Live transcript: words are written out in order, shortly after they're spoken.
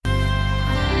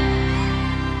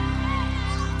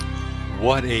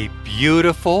What a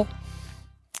beautiful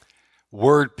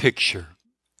word picture.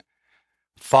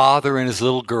 Father and his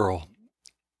little girl,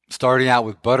 starting out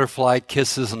with butterfly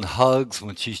kisses and hugs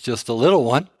when she's just a little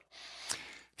one.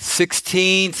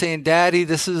 16, saying, Daddy,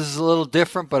 this is a little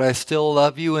different, but I still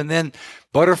love you. And then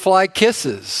butterfly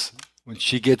kisses when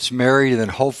she gets married, and then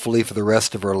hopefully for the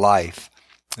rest of her life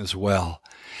as well.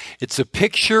 It's a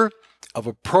picture of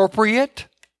appropriate,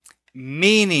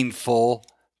 meaningful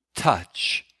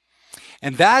touch.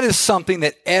 And that is something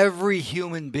that every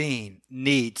human being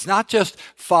needs, not just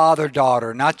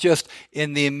father-daughter, not just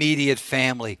in the immediate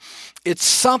family. It's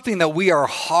something that we are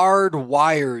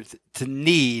hardwired to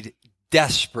need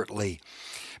desperately.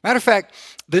 Matter of fact,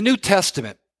 the New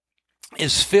Testament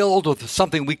is filled with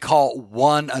something we call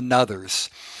one another's.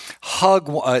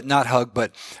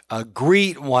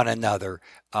 Greet one another,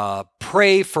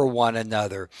 pray for one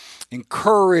another,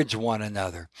 encourage one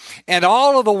another. And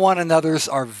all of the one another's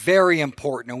are very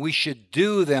important, and we should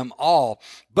do them all.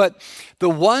 But the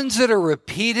ones that are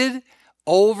repeated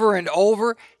over and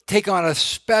over take on a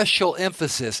special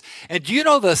emphasis. And do you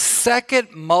know the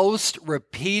second most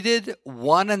repeated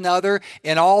one another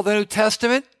in all the New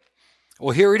Testament?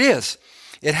 Well, here it is.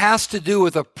 It has to do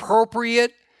with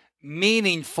appropriate,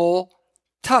 meaningful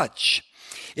touch.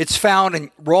 It's found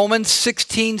in Romans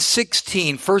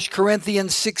 16:16, 1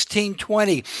 Corinthians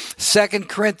 16:20, 2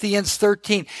 Corinthians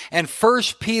 13, and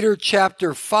 1 Peter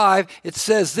chapter 5. It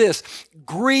says this: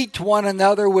 greet one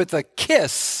another with a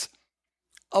kiss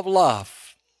of love.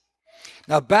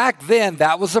 Now, back then,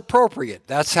 that was appropriate.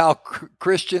 That's how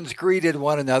Christians greeted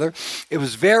one another. It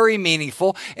was very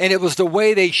meaningful, and it was the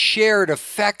way they shared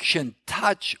affection,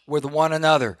 touch with one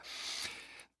another.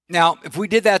 Now, if we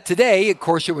did that today, of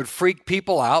course, it would freak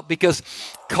people out because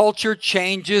culture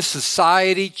changes,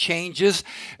 society changes,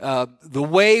 the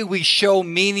way we show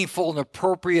meaningful and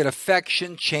appropriate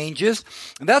affection changes.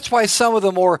 And that's why some of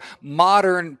the more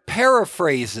modern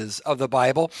paraphrases of the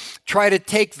Bible try to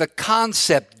take the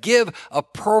concept, give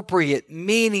appropriate,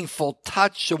 meaningful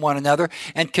touch to one another,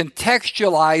 and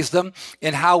contextualize them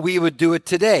in how we would do it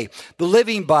today. The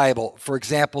Living Bible, for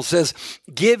example, says,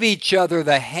 give each other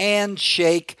the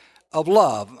handshake of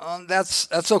love.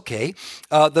 That's okay.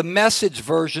 The Message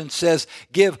version says,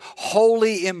 give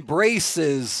holy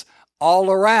embraces all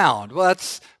around. Well,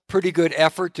 that's pretty good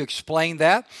effort to explain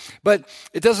that. But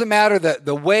it doesn't matter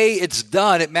the way it's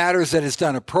done. It matters that it's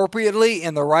done appropriately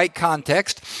in the right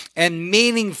context and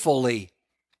meaningfully.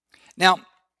 Now,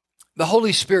 the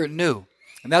Holy Spirit knew,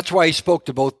 and that's why he spoke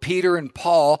to both Peter and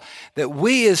Paul, that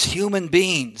we as human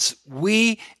beings,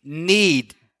 we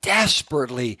need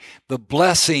desperately the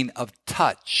blessing of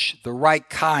touch, the right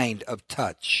kind of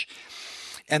touch.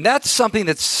 And that's something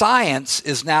that science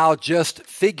is now just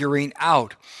figuring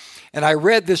out. And I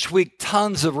read this week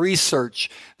tons of research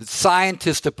that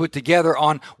scientists have put together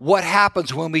on what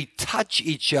happens when we touch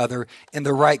each other in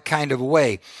the right kind of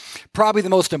way. Probably the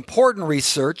most important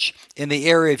research in the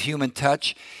area of human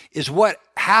touch is what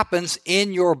happens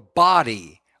in your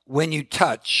body when you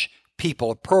touch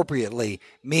people appropriately,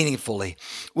 meaningfully.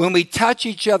 When we touch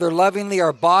each other lovingly,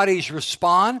 our bodies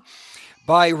respond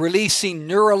by releasing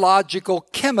neurological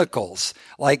chemicals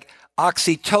like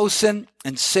oxytocin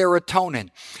and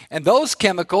serotonin. And those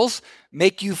chemicals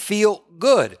make you feel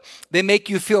good. They make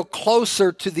you feel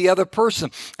closer to the other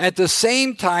person. And at the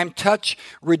same time, touch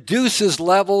reduces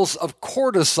levels of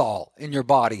cortisol in your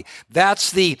body.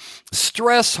 That's the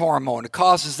stress hormone. It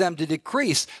causes them to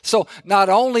decrease. So not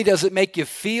only does it make you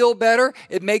feel better,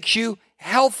 it makes you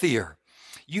healthier.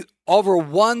 Over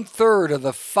 1/3 of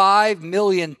the 5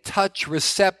 million touch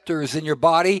receptors in your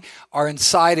body are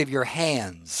inside of your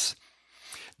hands.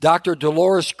 Dr.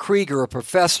 Dolores Krieger, a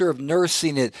professor of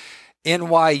nursing at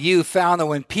NYU, found that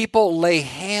when people lay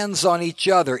hands on each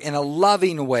other in a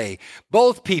loving way,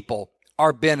 both people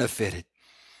are benefited.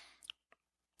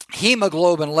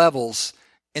 Hemoglobin levels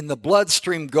in the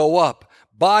bloodstream go up.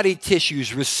 Body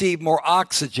tissues receive more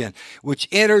oxygen, which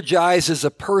energizes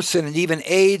a person and even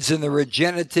aids in the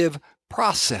regenerative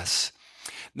process.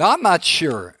 Now, I'm not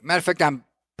sure. Matter of fact, I'm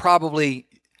probably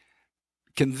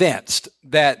convinced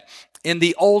that in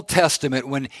the Old Testament,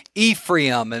 when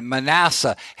Ephraim and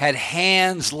Manasseh had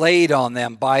hands laid on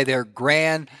them by their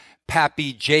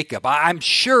grandpappy Jacob, I'm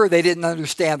sure they didn't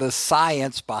understand the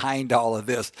science behind all of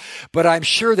this, but I'm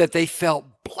sure that they felt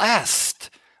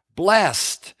blessed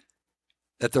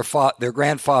that their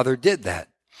grandfather did that.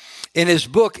 In his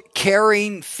book,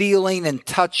 Caring, Feeling, and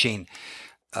Touching,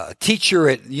 a teacher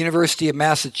at the University of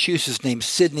Massachusetts named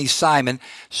Sidney Simon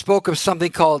spoke of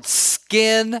something called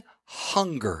skin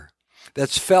hunger.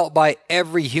 that's felt by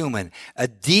every human, a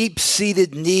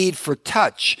deep-seated need for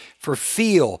touch, for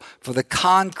feel, for the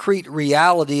concrete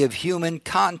reality of human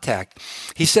contact.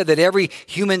 He said that every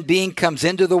human being comes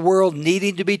into the world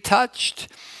needing to be touched,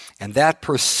 and that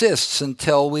persists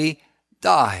until we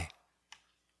die.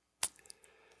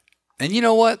 And you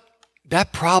know what?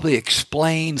 That probably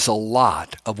explains a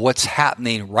lot of what's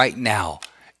happening right now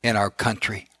in our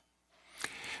country.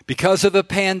 Because of the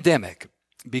pandemic,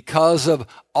 because of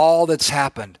all that's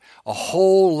happened, a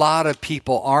whole lot of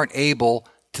people aren't able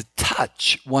to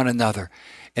touch one another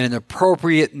in an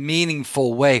appropriate,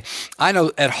 meaningful way. I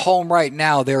know at home right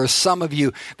now, there are some of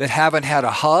you that haven't had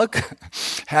a hug,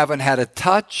 haven't had a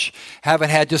touch, haven't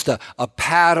had just a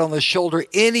pat on the shoulder,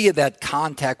 any of that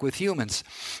contact with humans.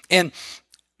 And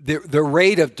the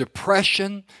rate of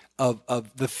depression,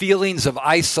 of the feelings of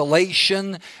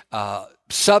isolation,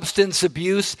 substance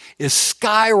abuse is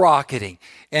skyrocketing.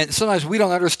 And sometimes we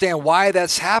don't understand why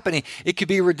that's happening. It could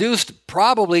be reduced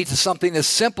probably to something as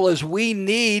simple as we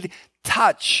need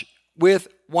touch with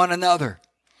one another.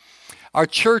 Our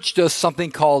church does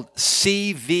something called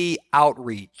CV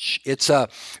Outreach. It's a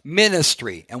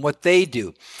ministry, and what they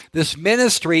do, this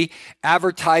ministry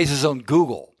advertises on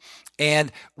Google.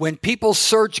 And when people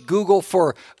search Google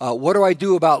for what do I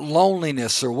do about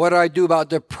loneliness, or what do I do about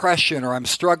depression, or I'm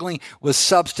struggling with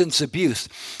substance abuse,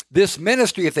 this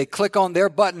ministry, if they click on their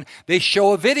button, they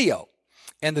show a video.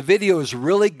 And the video is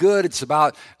really good. It's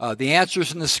about the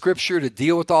answers in the scripture to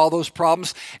deal with all those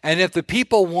problems. And if the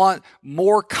people want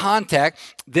more contact,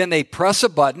 then they press a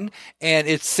button and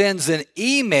it sends an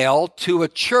email to a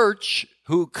church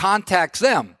who contacts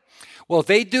them. Well, if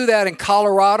they do that in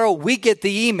Colorado, we get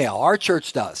the email. Our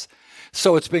church does.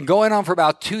 So it's been going on for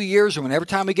about 2 years, and every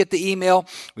time we get the email,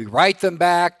 we write them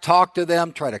back, talk to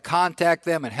them, try to contact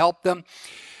them and help them.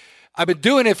 I've been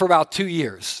doing it for about 2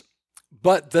 years,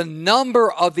 but the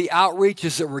number of the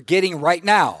outreaches that we're getting right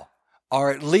now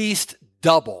are at least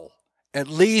double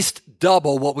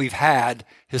what we've had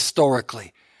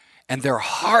historically. And they're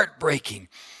heartbreaking.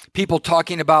 People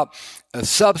talking about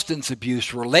substance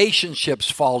abuse,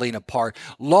 relationships falling apart,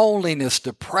 loneliness,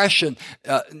 depression,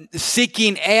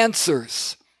 seeking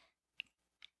answers.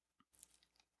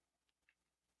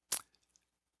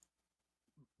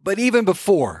 But even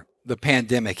before the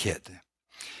pandemic hit,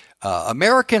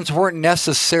 Americans weren't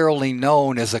necessarily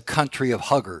known as a country of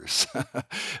huggers.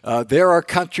 There are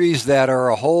countries that are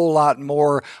a whole lot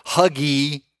more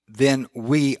huggy than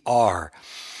we are.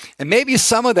 And maybe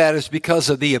some of that is because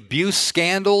of the abuse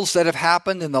scandals that have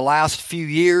happened in the last few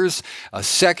years,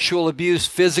 sexual abuse,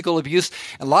 physical abuse.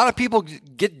 And a lot of people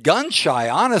get gun shy,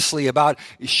 honestly, about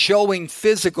showing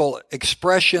physical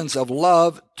expressions of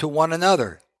love to one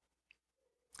another.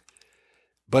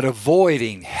 But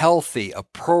avoiding healthy,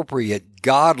 appropriate,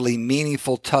 godly,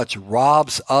 meaningful touch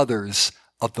robs others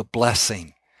of the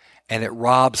blessing, and it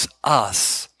robs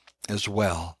us as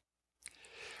well.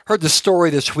 Heard the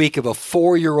story this week of a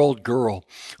 4-year-old girl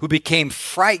who became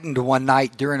frightened one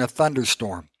night during a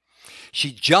thunderstorm.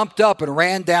 She jumped up and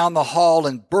ran down the hall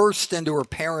and burst into her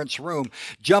parents' room.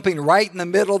 Jumping right in the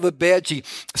middle of the bed, she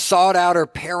sought out her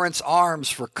parents' arms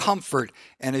for comfort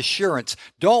and assurance.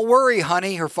 "Don't worry,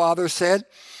 honey," her father said.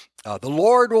 "The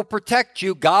Lord will protect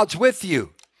you. God's with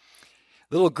you."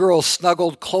 The little girl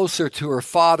snuggled closer to her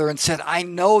father and said, "I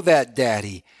know that,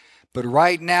 Daddy. But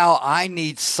right now, I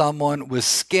need someone with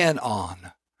skin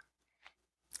on.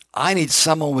 I need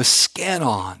someone with skin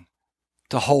on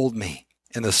to hold me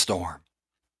in the storm."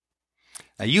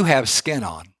 Now, you have skin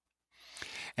on.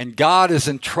 And God has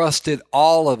entrusted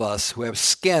all of us who have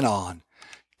skin on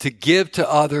to give to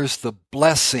others the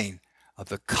blessing of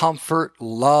the comfort,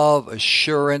 love,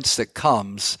 assurance that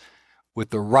comes with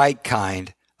the right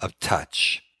kind of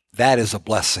touch. That is a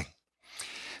blessing.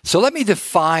 So let me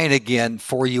define again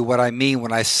for you what I mean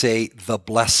when I say the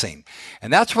blessing.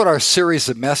 And that's what our series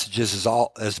of messages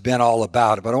has been all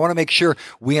about. But I want to make sure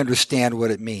we understand what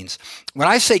it means. When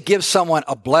I say give someone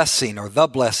a blessing or the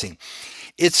blessing,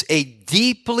 it's a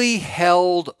deeply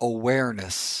held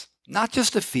awareness, not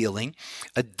just a feeling,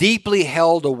 a deeply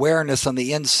held awareness on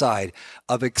the inside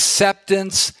of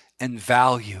acceptance and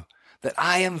value. That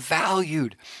I am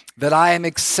valued, that I am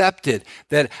accepted,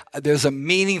 that there's a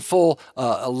meaningful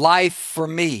life for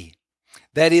me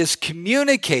that is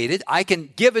communicated. I can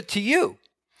give it to you,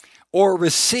 or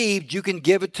received, you can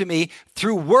give it to me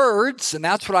through words, and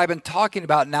that's what I've been talking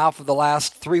about now for the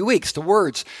last 3 weeks. The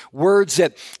words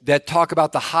that talk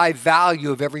about the high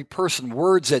value of every person,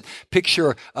 words that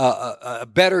picture a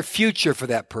better future for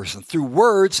that person, through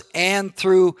words and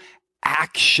through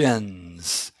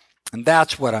actions. And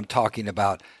that's what I'm talking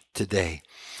about today.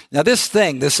 Now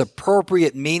this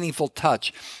appropriate, meaningful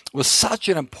touch was such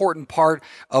an important part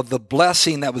of the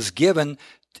blessing that was given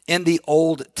in the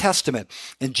Old Testament.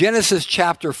 In Genesis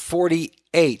chapter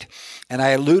 48, and I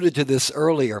alluded to this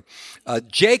earlier,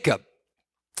 Jacob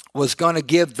was going to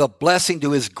give the blessing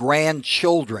to his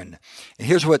grandchildren. And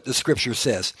here's what the scripture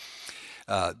says.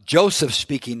 Joseph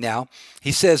speaking now,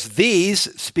 he says, these,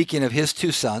 speaking of his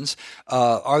two sons,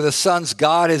 are the sons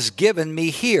God has given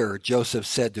me here, Joseph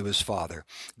said to his father.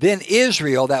 Then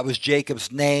Israel, that was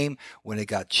Jacob's name when it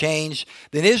got changed.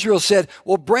 Then Israel said,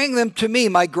 well, bring them to me,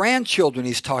 my grandchildren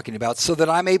he's talking about, so that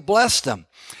I may bless them.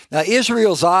 Now,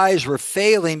 Israel's eyes were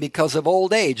failing because of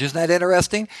old age. Isn't that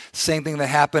interesting? Same thing that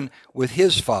happened with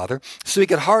his father. So he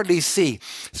could hardly see.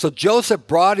 So Joseph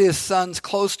brought his sons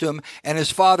close to him, and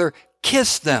his father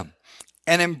kissed them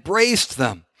and embraced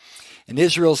them. And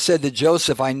Israel said to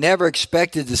Joseph, I never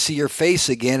expected to see your face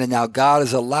again, and now God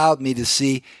has allowed me to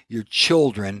see your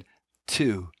children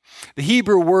too. The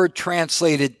Hebrew word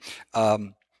translated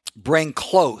bring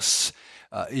close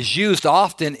is used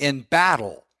often in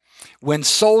battle. When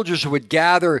soldiers would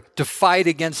gather to fight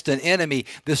against an enemy,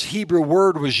 this Hebrew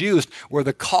word was used where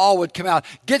the call would come out,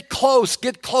 get close,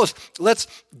 let's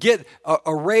get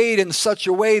arrayed in such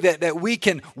a way that we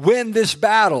can win this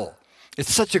battle.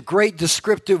 It's such a great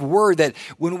descriptive word that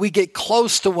when we get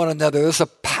close to one another, there's a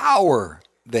power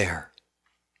there.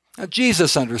 Now,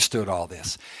 Jesus understood all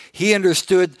this. He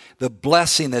understood the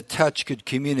blessing that touch could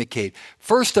communicate.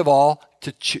 First of all,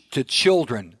 to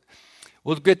children.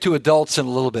 We'll get to adults in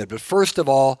a little bit, but first of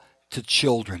all, to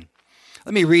children.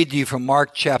 Let me read to you from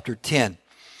Mark chapter 10.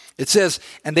 It says,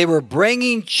 and they were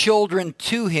bringing children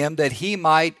to him that he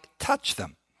might touch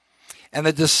them. And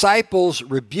the disciples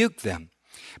rebuked them.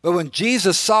 But when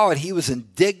Jesus saw it, he was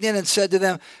indignant and said to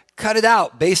them, cut it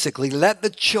out, basically. Let the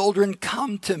children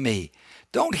come to me.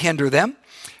 Don't hinder them,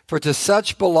 for to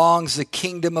such belongs the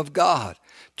kingdom of God.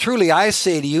 Truly, I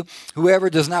say to you, whoever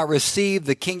does not receive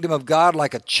the kingdom of God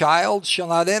like a child shall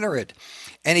not enter it.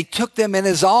 And he took them in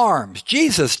his arms.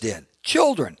 Jesus did.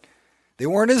 Children. They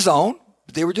weren't his own,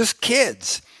 but they were just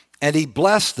kids. And he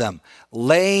blessed them,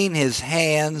 laying his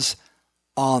hands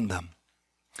on them.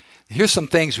 Here's some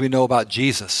things we know about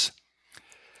Jesus.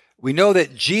 We know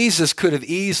that Jesus could have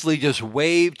easily just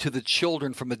waved to the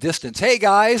children from a distance. Hey,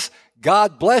 guys,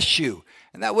 God bless you.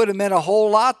 And that would have meant a whole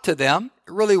lot to them.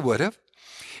 It really would have.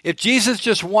 If Jesus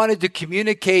just wanted to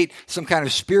communicate some kind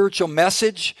of spiritual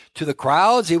message to the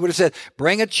crowds, he would have said,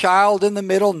 bring a child in the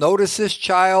middle, notice this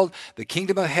child, the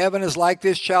kingdom of heaven is like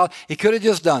this child. He could have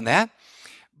just done that.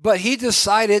 But he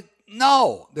decided,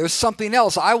 no, there's something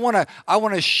else. I want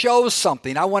to show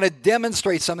something. I want to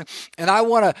demonstrate something, and I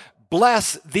want to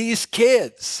bless these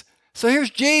kids. So here's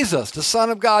Jesus, the Son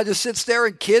of God, just sits there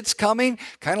and kids coming,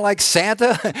 kind of like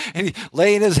Santa, and he's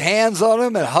laying his hands on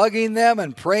them and hugging them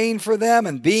and praying for them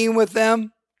and being with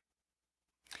them.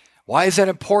 Why is that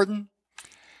important?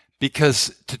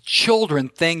 Because to children,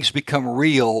 things become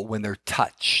real when they're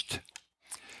touched.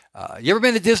 You ever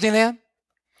been to Disneyland?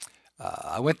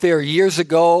 I went there years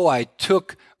ago. I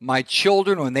took my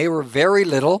children when they were very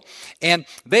little, and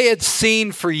they had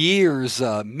seen for years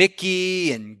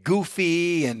Mickey and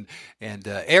Goofy and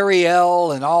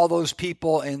Ariel and all those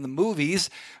people in the movies.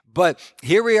 But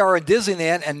here we are in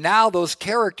Disneyland, and now those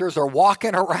characters are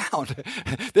walking around.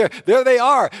 there they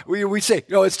are. We say,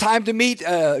 it's time to meet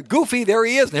Goofy. There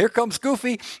he is, and here comes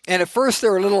Goofy. And at first they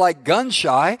were a little like gun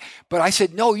shy, but I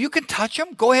said, no, you can touch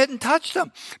them. Go ahead and touch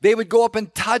them. They would go up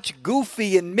and touch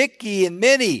Goofy and Mickey and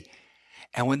Minnie.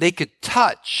 And when they could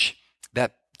touch,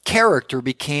 that character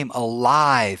became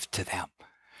alive to them.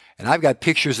 And I've got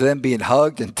pictures of them being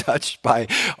hugged and touched by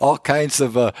all kinds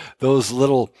of those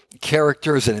little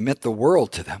characters, and it meant the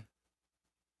world to them.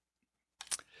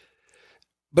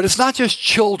 But it's not just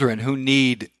children who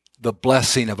need the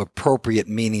blessing of appropriate,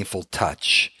 meaningful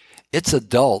touch. It's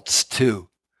adults too.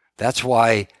 That's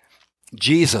why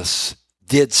Jesus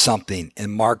did something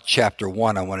in Mark chapter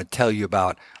 1 I want to tell you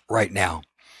about right now.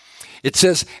 It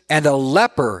says, and a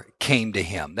leper came to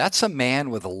him. That's a man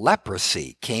with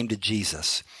leprosy came to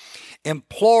Jesus,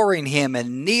 imploring him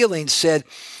and kneeling said,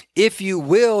 if you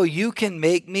will, you can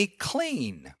make me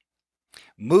clean.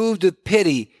 Moved with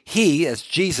pity, he, as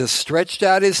Jesus, stretched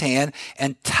out his hand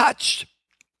and touched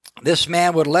this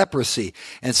man with leprosy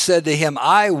and said to him,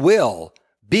 I will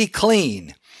be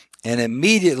clean. And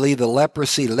immediately the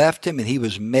leprosy left him and he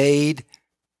was made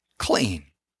clean.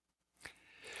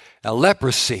 Now,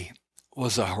 leprosy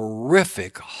was a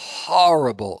horrific,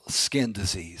 horrible skin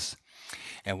disease.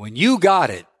 And when you got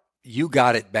it, you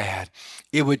got it bad.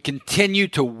 It would continue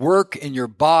to work in your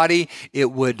body.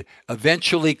 It would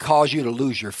eventually cause you to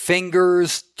lose your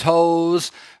fingers,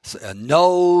 toes,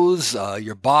 nose.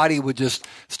 Your body would just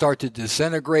start to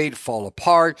disintegrate, fall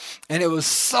apart. And it was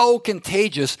so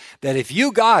contagious that if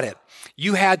you got it,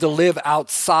 you had to live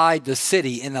outside the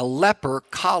city in a leper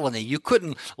colony. You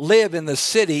couldn't live in the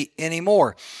city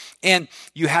anymore. And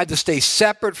you had to stay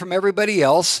separate from everybody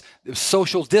else,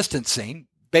 social distancing,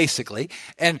 basically.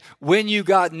 And when you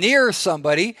got near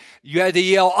somebody, you had to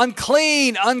yell,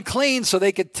 "Unclean, unclean," so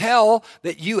they could tell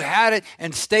that you had it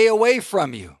and stay away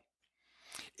from you.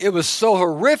 It was so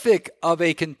horrific of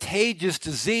a contagious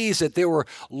disease that there were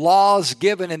laws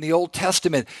given in the Old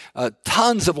Testament,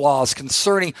 tons of laws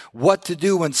concerning what to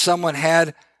do when someone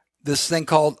had this thing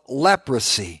called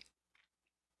leprosy.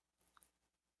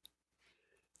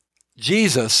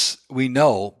 Jesus, we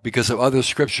know, because of other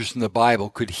scriptures in the Bible,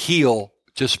 could heal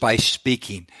just by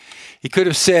speaking. He could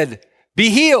have said,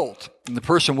 "Be healed," and the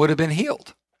person would have been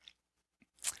healed.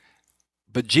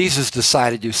 But Jesus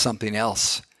decided to do something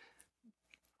else.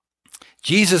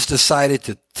 Jesus decided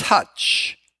to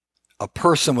touch a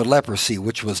person with leprosy,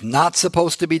 which was not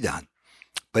supposed to be done,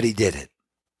 but he did it.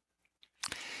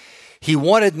 He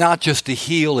wanted not just to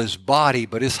heal his body,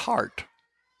 but his heart.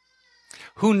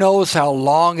 Who knows how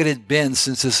long it had been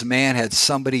since this man had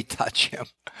somebody touch him?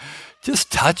 Just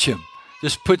touch him.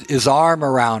 Just put his arm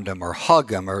around him or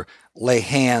hug him or lay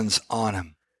hands on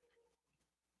him.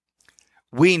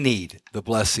 We need the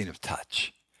blessing of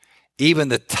touch. Even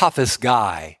the toughest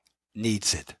guy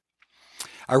needs it.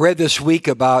 I read this week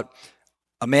about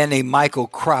a man named Michael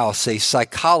Krause, a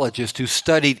psychologist who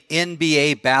studied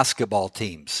NBA basketball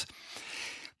teams.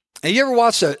 And you ever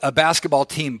watch a basketball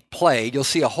team play, you'll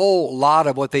see a whole lot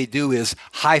of what they do is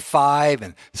high five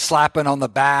and slapping on the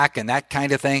back and that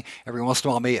kind of thing. Every once in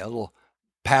a while, maybe a little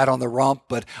pat on the rump,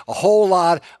 but a whole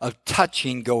lot of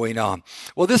touching going on.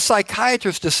 Well, this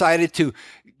psychiatrist decided to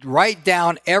write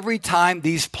down every time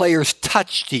these players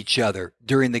touched each other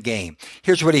during the game.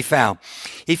 Here's what he found.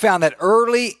 He found that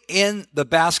early in the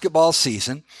basketball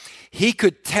season, he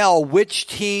could tell which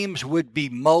teams would be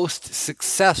most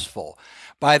successful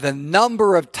by the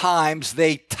number of times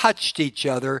they touched each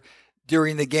other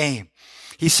during the game.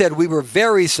 He said, "We were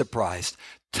very surprised.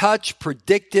 Touch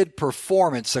predicted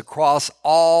performance across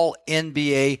all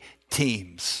NBA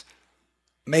teams."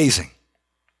 Amazing.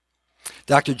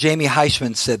 Dr. Jamie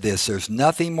Heisman said this: "There's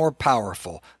nothing more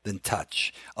powerful than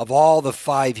touch. Of all the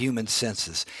 5 human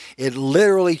senses, it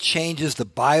literally changes the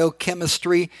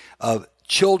biochemistry of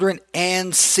children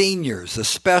and seniors,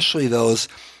 especially those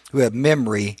who have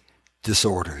memory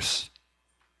disorders."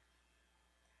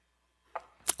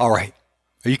 All right.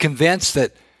 Are you convinced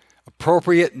that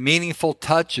appropriate, meaningful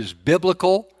touch is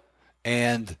biblical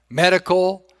and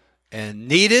medical and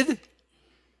needed?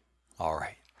 All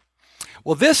right.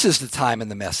 Well, this is the time in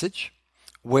the message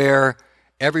where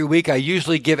every week I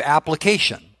usually give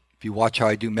application. If you watch how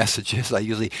I do messages, I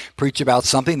usually preach about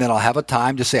something, then I'll have a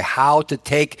time to say how to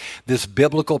take this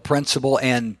biblical principle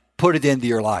and put it into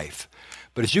your life.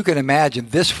 But as you can imagine,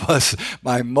 this was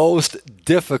my most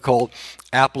difficult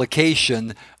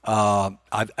application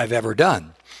I've ever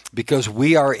done, because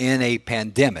we are in a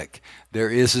pandemic. There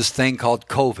is this thing called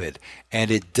COVID,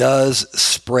 and it does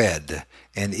spread,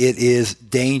 and it is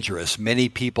dangerous. Many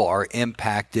people are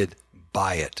impacted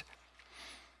by it.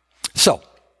 So,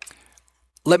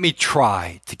 let me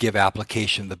try to give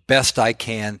application the best I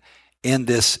can in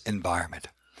this environment.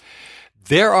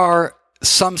 There are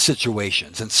some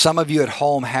situations, and some of you at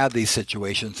home have these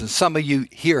situations, and some of you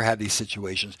here have these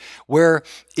situations, where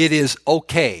it is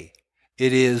okay,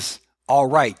 it is all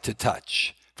right to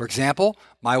touch. For example,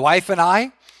 my wife and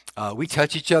I, we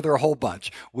touch each other a whole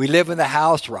bunch. We live in the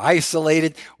house, we're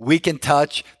isolated, we can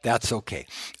touch, that's okay.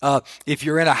 If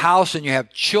you're in a house and you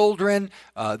have children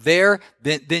there,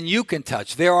 then you can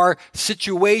touch. There are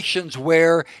situations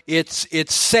where it's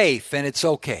safe and it's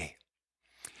okay.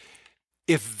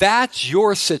 If that's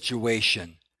your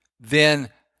situation, then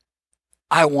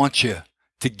I want you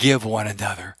to give one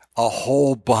another a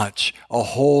whole bunch, a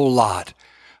whole lot,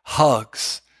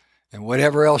 hugs, and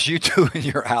whatever else you do in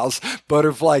your house,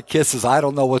 butterfly kisses. I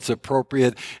don't know what's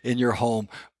appropriate in your home,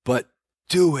 but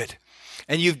do it.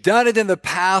 And you've done it in the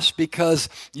past because,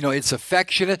 it's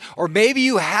affectionate, or maybe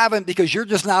you haven't because you're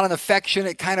just not an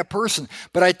affectionate kind of person.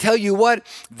 But I tell you what,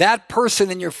 that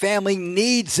person in your family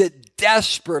needs it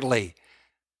desperately.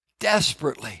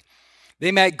 Desperately.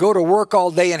 They might go to work all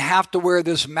day and have to wear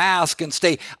this mask and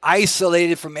stay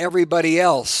isolated from everybody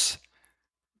else.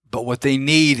 But what they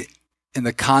need in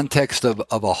the context of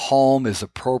a home is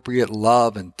appropriate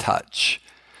love and touch.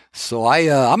 So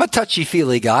I'm a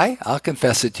touchy-feely guy. I'll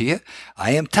confess it to you.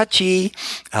 I am touchy.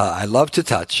 I love to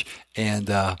touch. And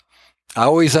I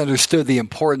always understood the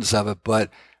importance of it, but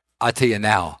I tell you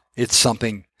now, it's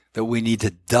something that we need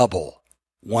to double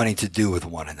wanting to do with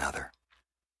one another.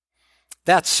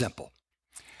 That's simple.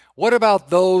 What about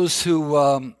those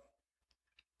who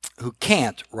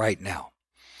can't right now?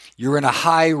 You're in a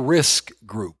high-risk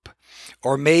group,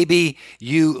 or maybe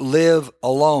you live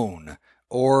alone,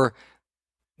 or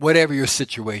whatever your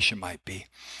situation might be,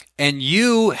 and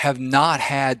you have not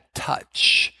had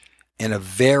touch in a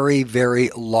very, very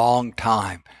long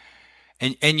time.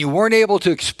 And you weren't able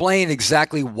to explain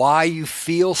exactly why you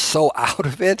feel so out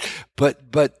of it, but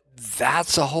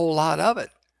that's a whole lot of it.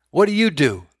 What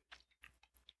do?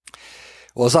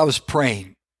 Well, as I was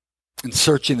praying and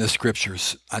searching the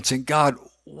scriptures, I'd say, God,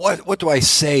 what do I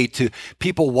say to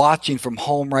people watching from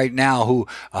home right now who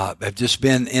have just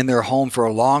been in their home for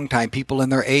a long time, people in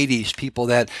their 80s, people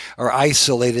that are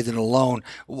isolated and alone?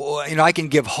 I can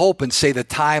give hope and say the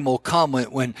time will come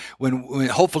when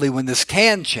hopefully when this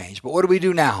can change. But what do we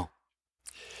do now?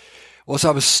 Well, as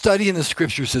I was studying the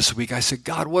scriptures this week, I said,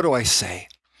 God, what do I say?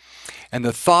 And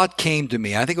the thought came to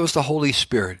me, I think it was the Holy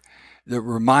Spirit, that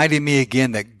reminded me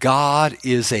again that God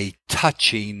is a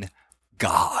touching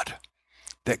God.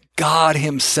 That God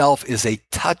himself is a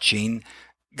touching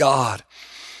God.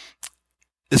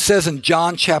 It says in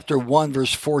John chapter 1,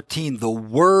 verse 14, the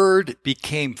Word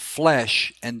became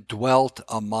flesh and dwelt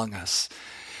among us.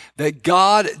 That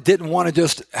God didn't want to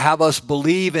just have us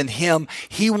believe in him.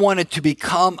 He wanted to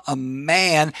become a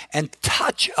man and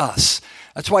touch us.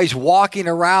 That's why he's walking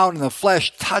around in the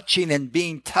flesh, touching and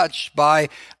being touched by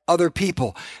other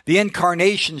people. The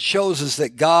incarnation shows us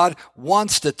that God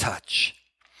wants to touch.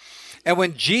 And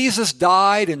when Jesus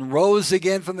died and rose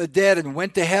again from the dead and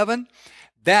went to heaven,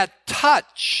 that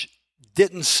touch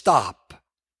didn't stop.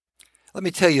 Let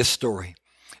me tell you a story.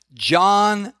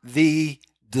 John the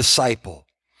disciple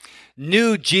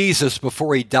knew Jesus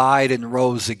before he died and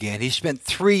rose again. He spent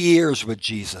 3 years with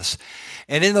Jesus.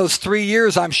 And in those 3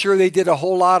 years, I'm sure they did a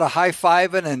whole lot of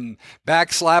high-fiving and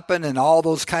backslapping and all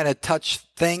those kind of touch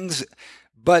things.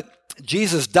 But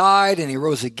Jesus died and he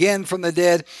rose again from the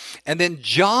dead. And then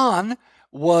John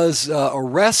was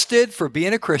arrested for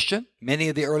being a Christian. Many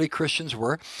of the early Christians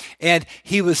were. And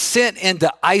he was sent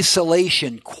into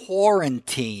isolation,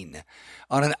 quarantine,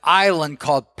 on an island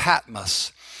called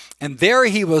Patmos. And there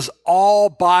he was all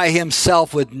by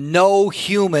himself with no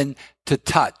human to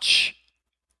touch.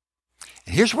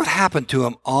 And here's what happened to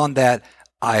him on that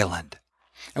island.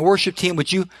 And worship team,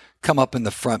 would you come up in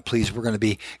the front, please? We're going to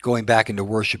be going back into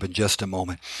worship in just a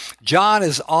moment. John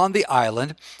is on the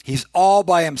island. He's all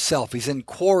by himself. He's in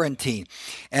quarantine.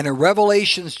 And in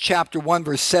Revelations chapter 1,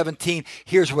 verse 17,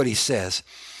 here's what he says.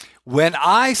 When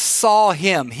I saw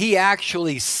him, he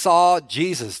actually saw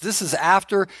Jesus. This is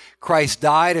after Christ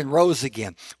died and rose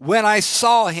again. When I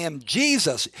saw him,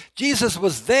 Jesus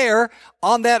was there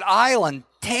on that island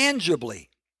tangibly.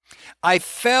 I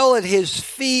fell at his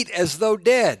feet as though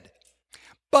dead.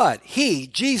 But he,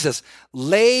 Jesus,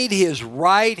 laid his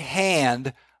right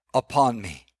hand upon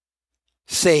me,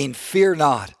 saying, fear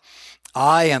not.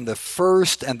 I am the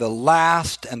first and the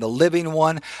last and the living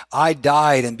one. I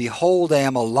died, and behold, I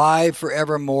am alive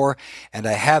forevermore, and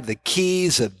I have the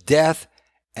keys of death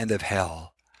and of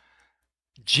hell.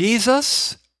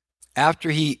 Jesus, after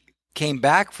he came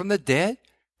back from the dead,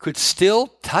 could still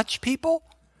touch people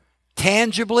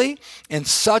tangibly in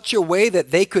such a way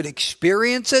that they could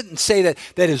experience it and say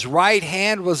that his right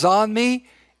hand was on me?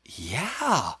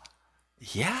 Yeah.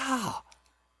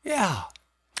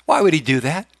 Why would he do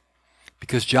that?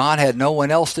 Because John had no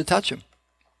one else to touch him.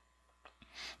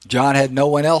 John had no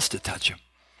one else to touch him.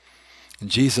 And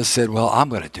Jesus said, well, I'm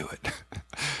going to do it.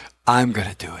 I'm going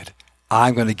to do it.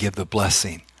 I'm going to give the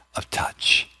blessing of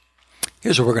touch.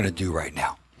 Here's what we're going to do right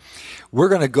now. We're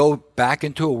going to go back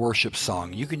into a worship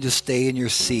song. You can just stay in your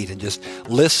seat and just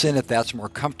listen if that's more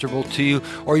comfortable to you,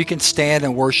 or you can stand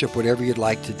and worship, whatever you'd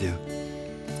like to do.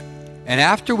 And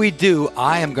after we do,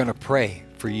 I am going to pray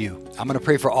for you. I'm going to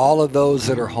pray for all of those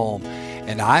that are home.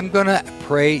 And I'm going to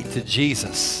pray to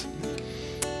Jesus.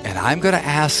 And I'm going to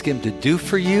ask him to do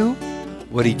for you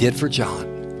what he did for John.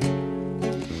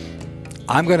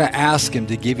 I'm going to ask him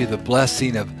to give you the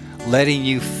blessing of letting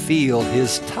you feel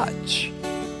his touch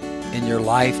in your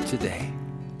life today.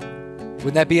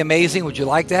 Wouldn't that be amazing? Would you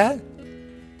like that?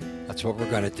 That's what we're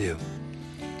going to do.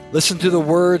 Listen to the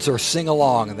words or sing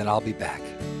along, and then I'll be back.